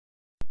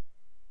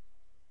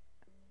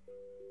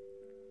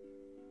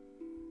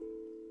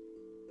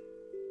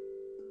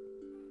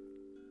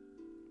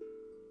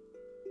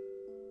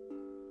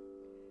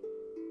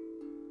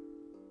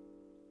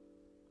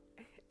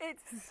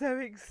It's so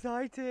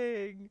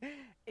exciting.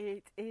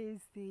 It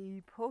is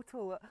the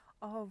portal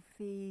of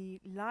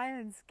the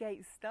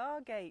Lionsgate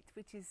Stargate,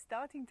 which is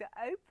starting to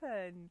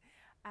open.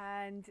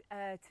 And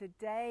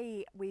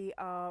today we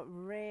are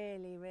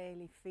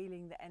really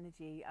feeling the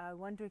energy. I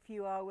wonder if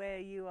you are where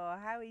you are.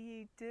 How are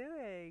you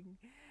doing?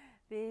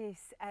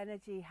 This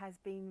energy has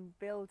been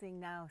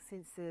building now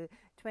since the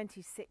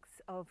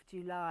 26th of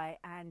July,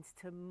 and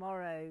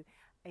tomorrow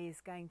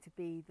is going to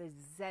be the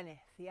zenith,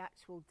 the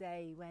actual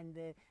day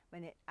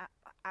when it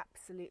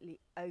absolutely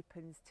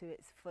opens to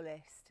its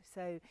fullest.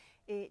 So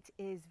it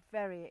is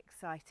very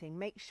exciting.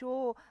 Make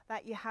sure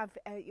that you have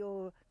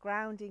your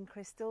grounding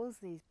crystals.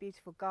 These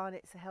beautiful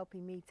garnets are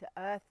helping me to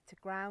earth, to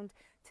ground,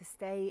 to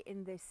stay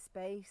in this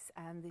space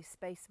and this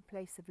space and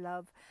place of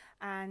love.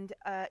 And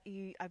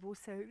I've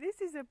also,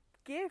 this is a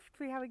gift.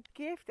 We have a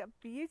gift, a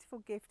beautiful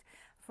gift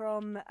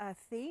from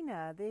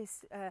Athena.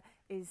 This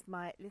is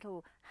my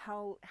little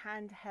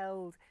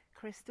handheld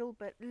crystal,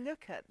 but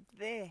look at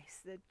this,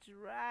 the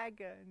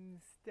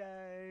dragon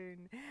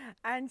stone.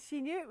 And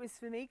she knew it was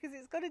for me because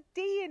it's got a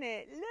D in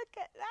it. Look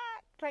at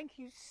that. Thank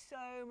you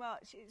so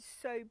much. It's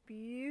so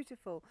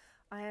beautiful.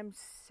 I am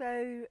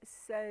so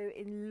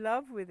in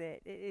love with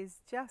it. It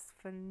is just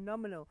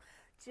phenomenal.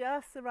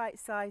 Just the right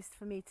size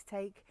for me to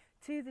take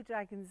to the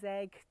dragon's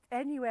egg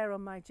anywhere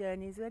on my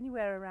journeys,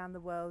 anywhere around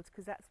the world,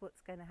 because that's what's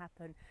going to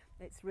happen.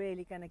 It's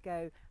really going to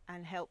go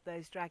and help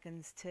those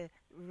dragons to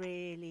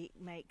really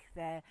make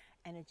their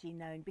energy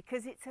known,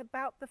 because it's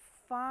about the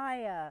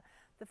fire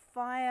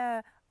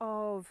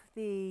of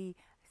the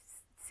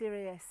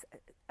Sirius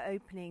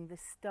opening, the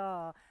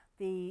star,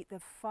 the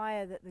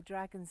fire that the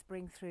dragons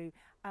bring through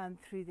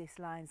this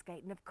lion's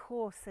gate. And of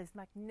course there's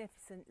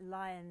magnificent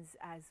lions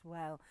as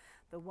well.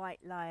 The white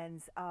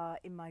lions are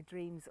in my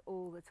dreams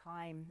all the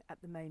time at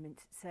the moment.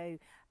 So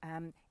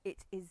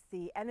it is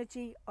the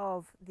energy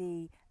of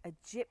the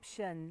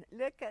Egyptian.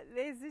 Look at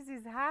this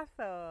is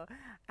Hathor,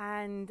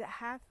 and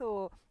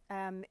Hathor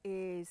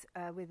is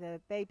with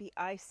a baby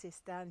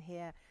Isis down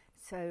here,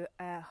 so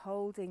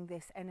holding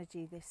this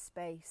energy, this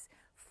space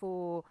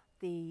for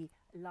the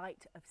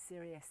light of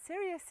Sirius.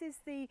 Sirius is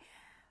the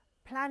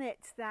planet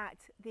that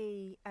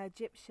the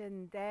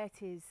Egyptian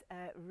deities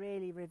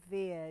really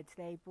revered.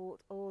 They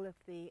brought all of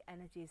the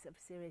energies of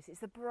Sirius.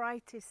 It's the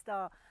brightest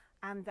star,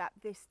 and at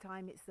this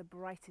time it's the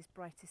brightest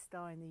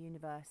star in the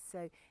universe.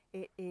 So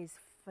it is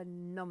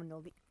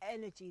phenomenal. The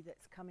energy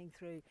that's coming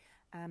through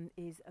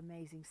is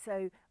amazing.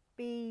 So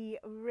be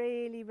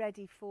really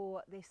ready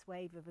for this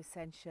wave of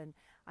ascension.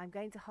 I'm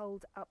going to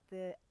hold up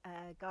the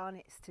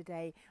garnets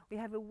today. We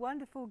have a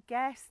wonderful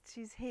guest.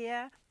 She's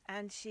here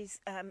and she's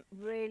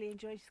really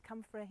enjoying. She's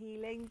come for a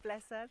healing.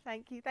 Bless her.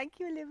 Thank you,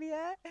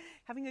 Olivia.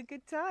 Having a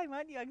good time,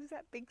 aren't you? There's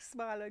that big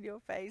smile on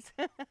your face.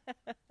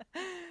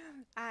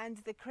 And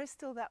the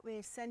crystal that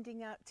we're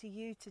sending out to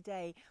you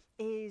today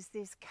is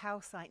this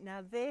calcite.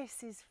 Now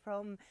this is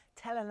from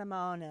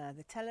Tellamana,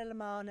 the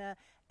Tellamana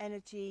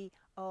energy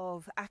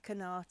of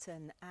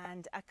Akhenaten.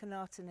 And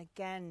Akhenaten,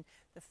 again,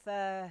 the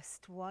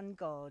first one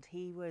god.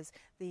 He was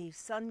the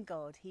sun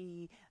god.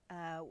 He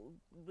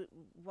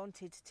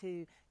wanted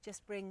to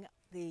just bring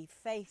the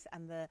faith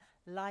and the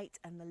light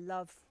and the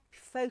love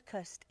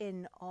focused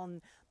in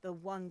on the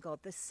one god,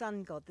 the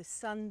sun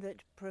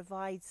that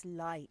provides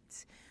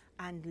light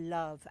and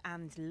love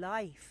and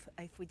life.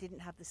 If we didn't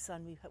have the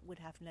sun, we would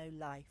have no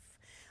life.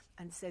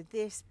 And so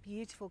this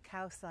beautiful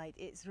calcite,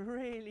 it's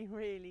really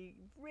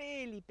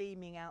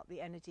beaming out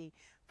the energy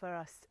for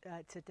us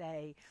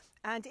today.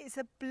 And it's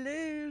a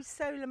blue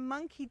solar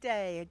monkey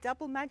day, a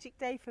double magic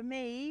day for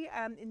me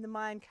in the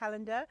Mayan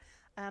calendar.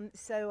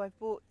 So I've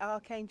brought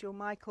Archangel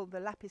Michael, the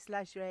lapis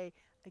lazuli,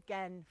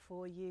 again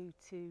for you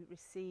to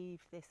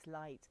receive this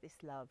light, this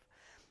love.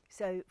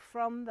 So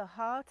from the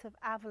heart of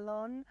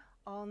Avalon,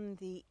 on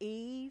the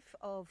eve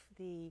of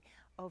the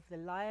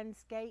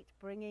Lion's Gate,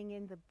 bringing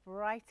in the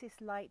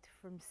brightest light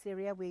from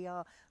Syria. We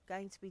are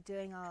going to be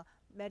doing our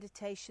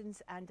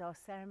meditations and our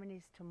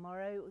ceremonies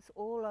tomorrow. It's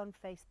all on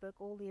Facebook.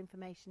 All the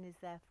information is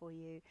there for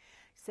you.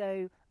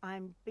 So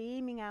I'm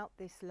beaming out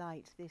this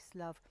light, this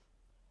love.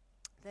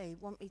 They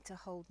want me to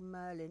hold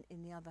Merlin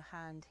in the other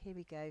hand. Here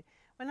we go.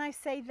 When I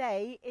say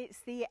they, it's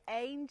the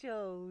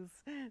angels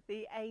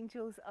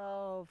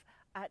of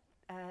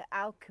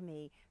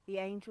alchemy, the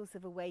angels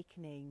of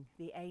awakening,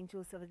 the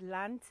angels of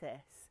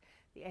Atlantis,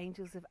 the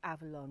angels of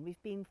Avalon.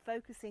 We've been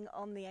focusing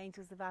on the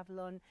angels of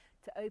Avalon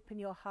to open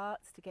your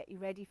hearts, to get you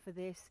ready for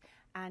this.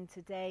 And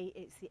today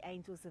it's the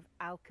angels of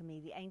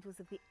alchemy, the angels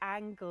of the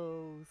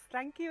angles.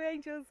 Thank you,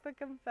 angels, for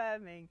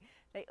confirming.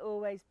 They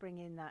always bring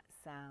in that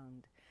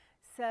sound.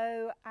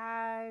 So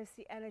as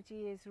the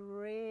energy is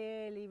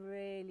really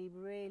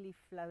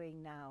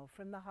flowing now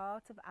from the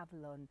heart of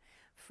Avalon,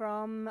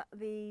 from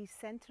the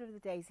center of the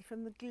daisy,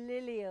 from the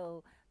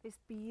Glilial, this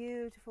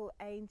beautiful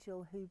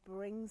angel who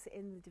brings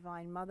in the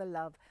divine mother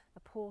love, the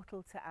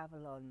portal to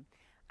Avalon,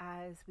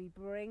 as we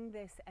bring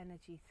this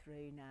energy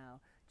through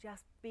now,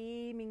 just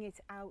beaming it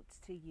out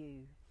to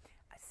you.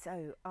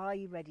 So are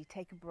you ready?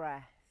 Take a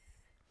breath.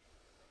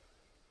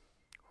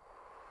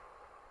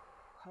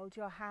 Hold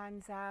your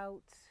hands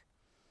out.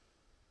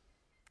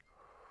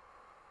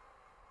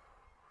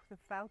 The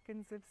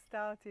falcons have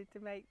started to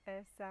make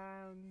their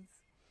sounds.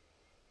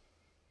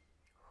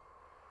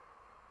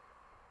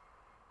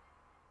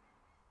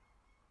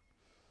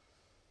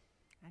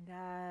 And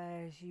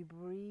as you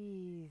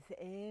breathe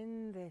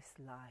in this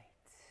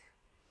light,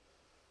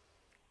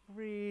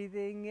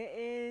 breathing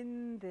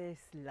in this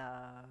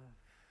love,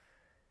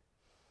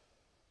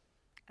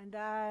 and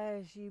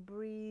as you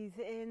breathe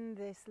in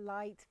this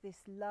light, this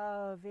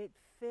love, it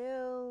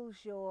fills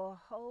your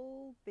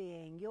whole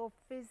being, your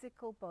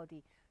physical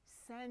body,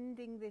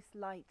 sending this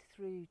light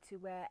through to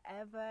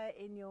wherever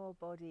in your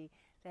body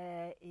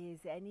there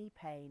is any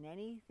pain,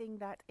 anything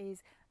that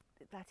is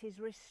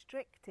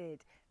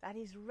restricted, that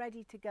is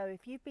ready to go.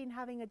 If you've been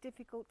having a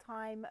difficult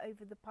time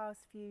over the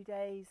past few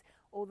days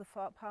or the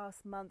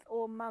past month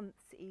or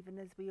months even,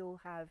 as we all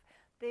have,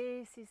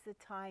 this is the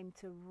time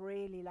to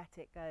really let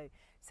it go.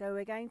 So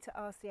we're going to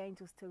ask the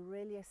angels to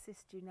really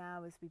assist you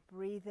now as we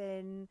breathe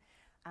in,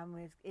 and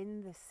we're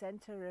in the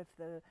center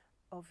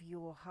of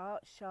your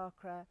heart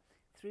chakra,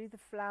 through the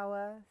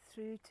flower,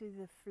 through to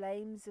the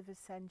flames of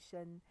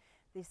ascension,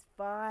 this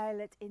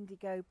violet,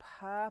 indigo,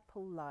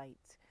 purple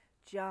light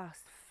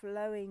just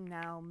flowing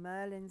now,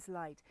 Merlin's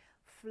light,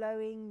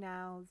 flowing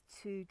now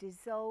to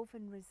dissolve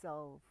and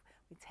resolve.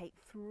 We take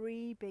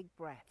 3 big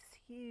breaths,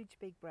 huge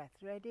big breath.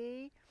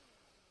 Ready?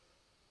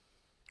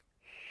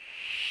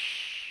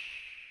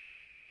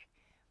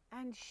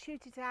 And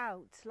shoot it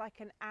out like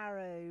an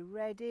arrow.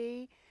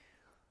 Ready?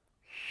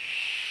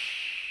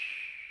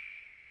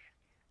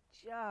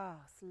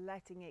 Just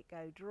letting it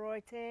go. Draw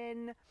it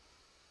in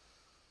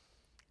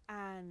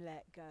and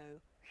let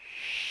go.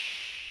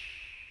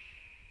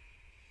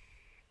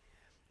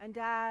 And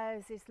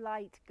as this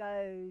light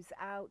goes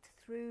out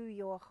through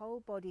your whole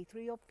body,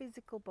 through your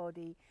physical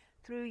body,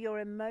 through your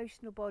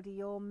emotional body,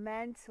 your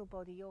mental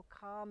body, your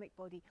karmic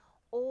body,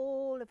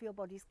 all of your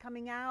bodies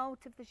coming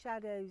out of the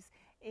shadows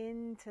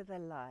into the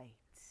light.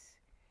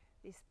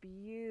 This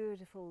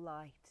beautiful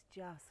light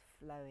just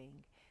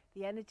flowing.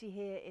 The energy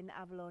here in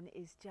Avalon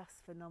is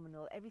just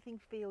phenomenal. Everything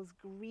feels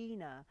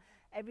greener.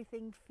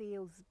 Everything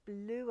feels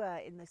bluer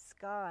in the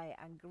sky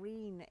and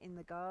green in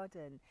the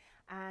garden.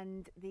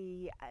 And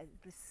the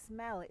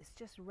smell, it's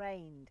just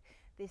rained.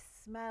 This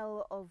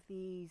smell of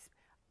these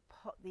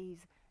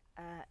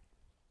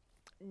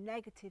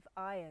negative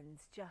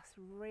ions just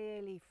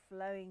really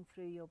flowing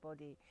through your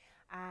body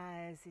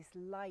as this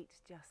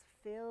light just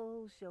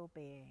fills your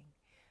being.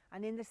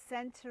 And in the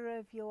center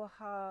of your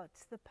heart,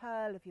 the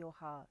pearl of your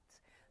heart,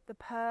 the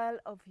pearl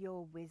of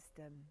your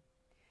wisdom,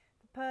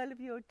 the pearl of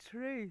your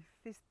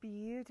truth, this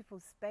beautiful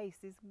space,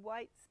 this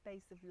white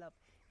space of love.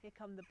 Here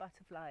come the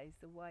butterflies,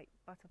 the white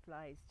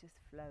butterflies just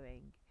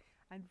flowing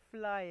and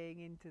flying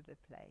into the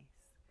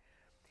place.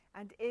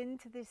 And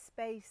into this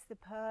space, the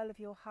pearl of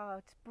your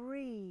heart,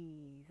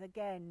 breathe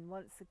again,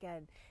 once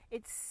again.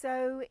 It's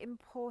so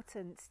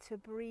important to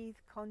breathe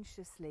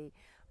consciously,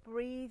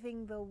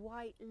 breathing the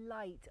white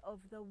light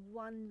of the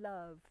one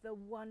love, the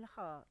one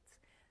heart,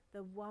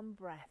 the one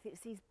breath.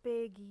 It's these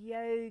big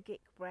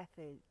yogic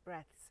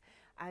breaths.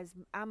 As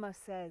Amma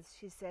says,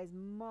 she says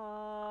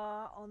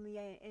ma on the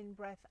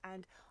in-breath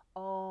and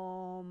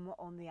om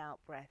on the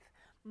out-breath.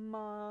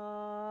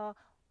 Ma,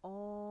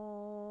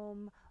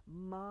 om,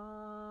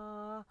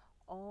 ma,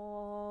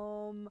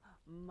 om,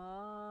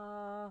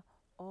 ma,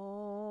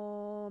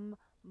 om,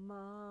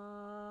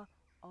 ma,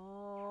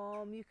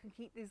 om. You can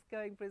keep this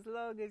going for as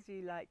long as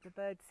you like. The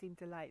birds seem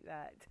to like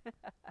that.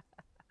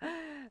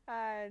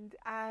 And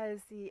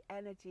as the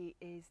energy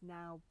is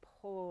now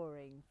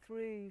pouring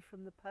through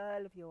from the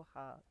pearl of your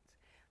heart,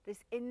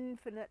 this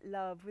infinite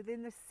love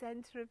within the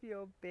center of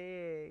your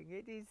being,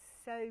 it is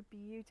so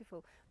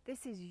beautiful.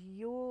 This is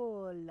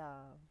your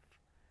love.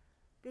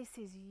 This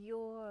is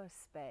your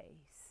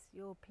space,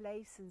 your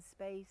place and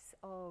space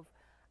of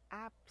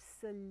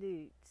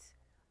absolute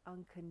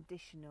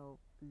unconditional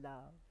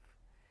love.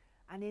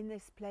 And in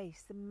this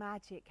place, the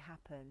magic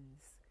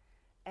happens.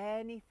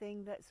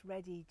 Anything that's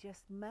ready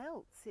just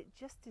melts, it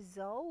just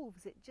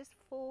dissolves, it just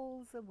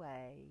falls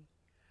away.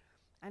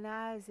 And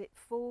as it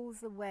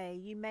falls away,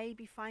 you may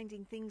be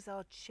finding things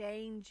are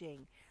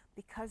changing,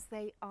 because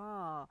they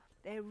are.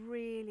 They're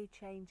really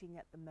changing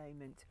at the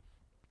moment.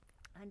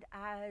 And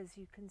as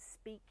you can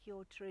speak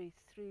your truth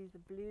through the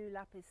blue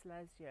lapis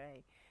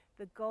lazuli,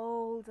 the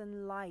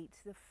golden light,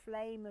 the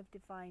flame of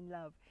divine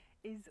love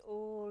is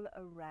all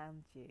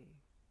around you.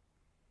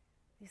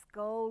 This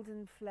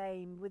golden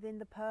flame within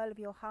the pearl of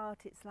your heart,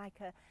 it's like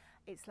a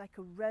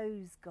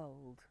rose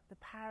gold, the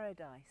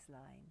paradise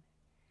line.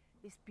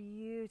 This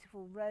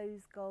beautiful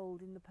rose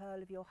gold in the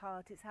pearl of your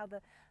heart. It's how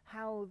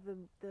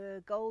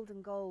the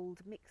golden gold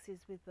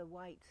mixes with the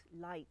white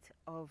light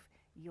of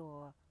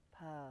your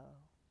pearl.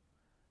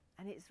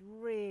 And it's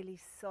really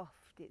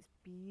soft, it's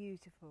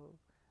beautiful,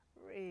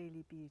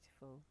 really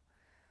beautiful.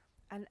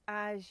 And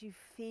as you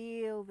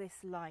feel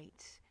this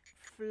light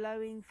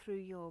flowing through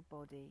your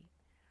body,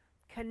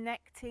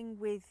 connecting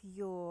with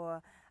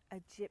your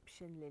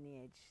Egyptian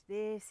lineage,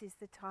 this is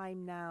the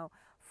time now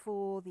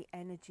for the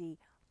energy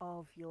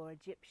of your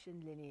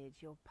Egyptian lineage,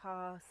 your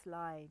past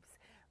lives,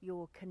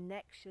 your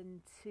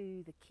connection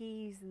to the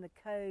keys and the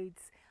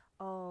codes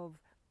of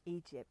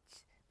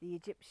Egypt, the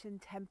Egyptian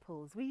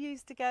temples. We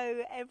used to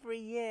go every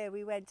year.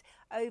 We went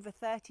over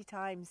 30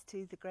 times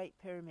to the Great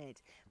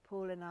Pyramid.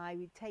 Paul and I,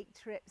 we'd take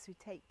trips, we'd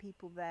take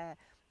people there,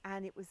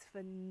 and it was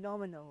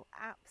phenomenal,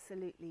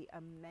 absolutely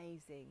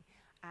amazing.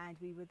 And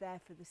we were there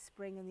for the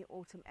spring and the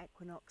autumn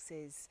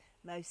equinoxes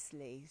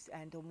mostly,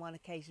 and on one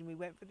occasion we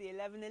went for the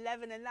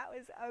 11:11, and that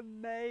was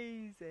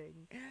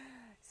amazing.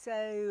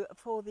 So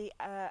for the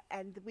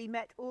and we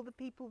met all the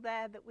people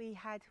there that we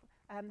had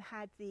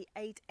had the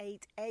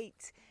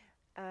 888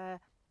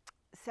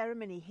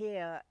 ceremony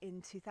here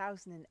in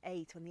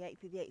 2008, on the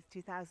 8th of the 8th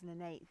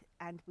 2008,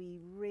 and we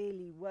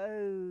really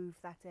wove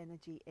that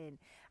energy in.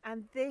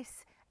 And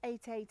this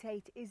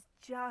 888 is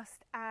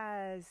just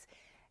as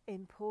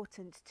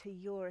important to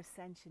your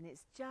ascension.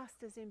 It's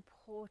just as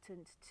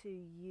important to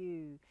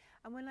you.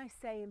 And when I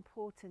say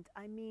important,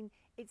 I mean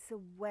it's a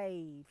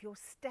wave. You're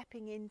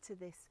stepping into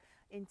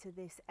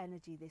this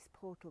energy, this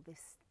portal,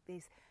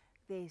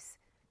 this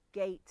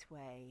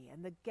gateway,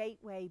 and the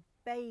gateway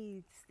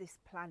bathes this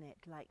planet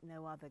like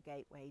no other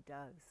gateway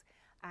does.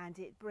 And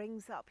it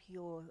brings up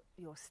your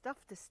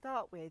stuff to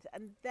start with,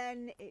 and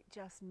then it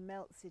just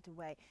melts it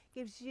away.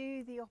 Gives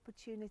you the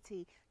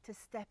opportunity to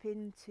step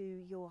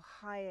into your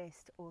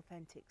highest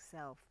authentic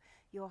self,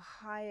 your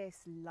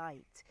highest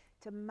light,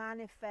 to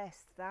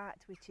manifest that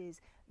which is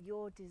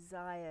your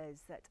desires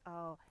that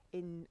are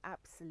in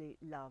absolute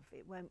love.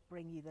 It won't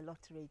bring you the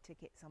lottery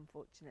tickets,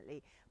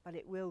 unfortunately, but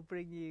it will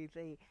bring you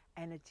the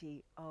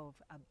energy of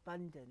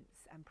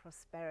abundance and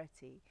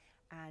prosperity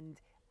and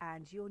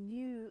your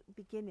new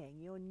beginning,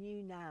 your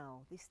new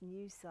now, this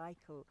new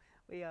cycle.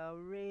 We are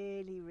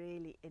really,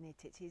 really in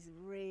it. It is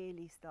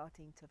really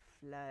starting to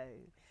flow.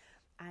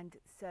 And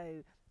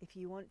so if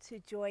you want to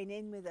join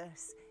in with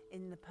us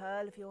in the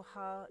Pearl of Your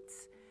Heart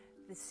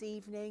this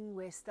evening,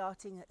 we're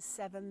starting at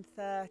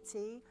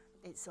 7:30.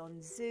 It's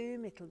on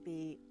Zoom. It'll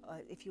be,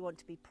 if you want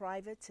to be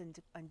private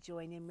and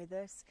join in with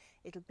us,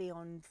 it'll be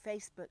on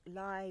Facebook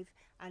Live,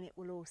 and it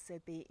will also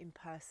be in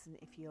person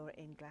if you're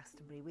in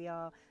Glastonbury. We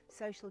are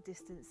social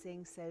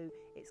distancing, so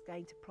it's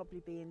going to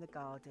probably be in the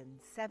garden.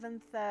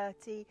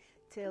 7:30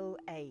 till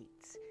 8.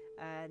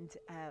 And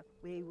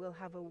we will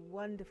have a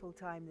wonderful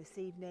time this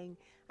evening.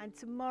 And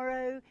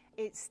tomorrow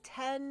it's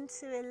 10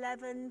 to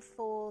 11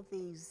 for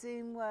the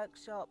Zoom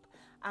workshop,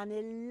 and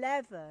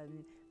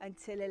 11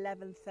 until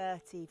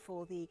 11:30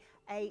 for the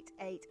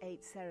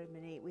 888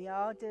 ceremony. We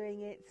are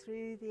doing it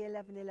through the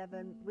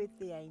 11:11 with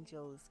the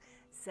angels,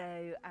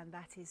 so, and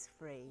that is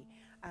free.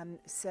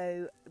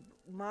 So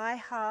my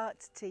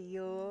heart to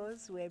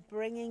yours, we're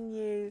bringing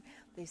you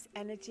this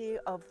energy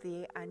of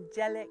the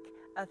angelic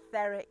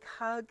etheric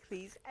hug.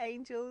 These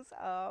angels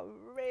are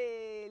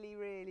really,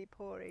 really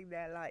pouring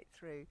their light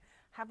through.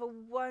 Have a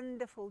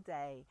wonderful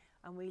day,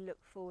 and we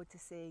look forward to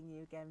seeing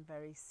you again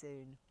very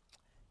soon.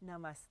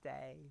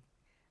 Namaste.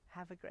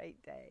 Have a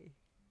great day.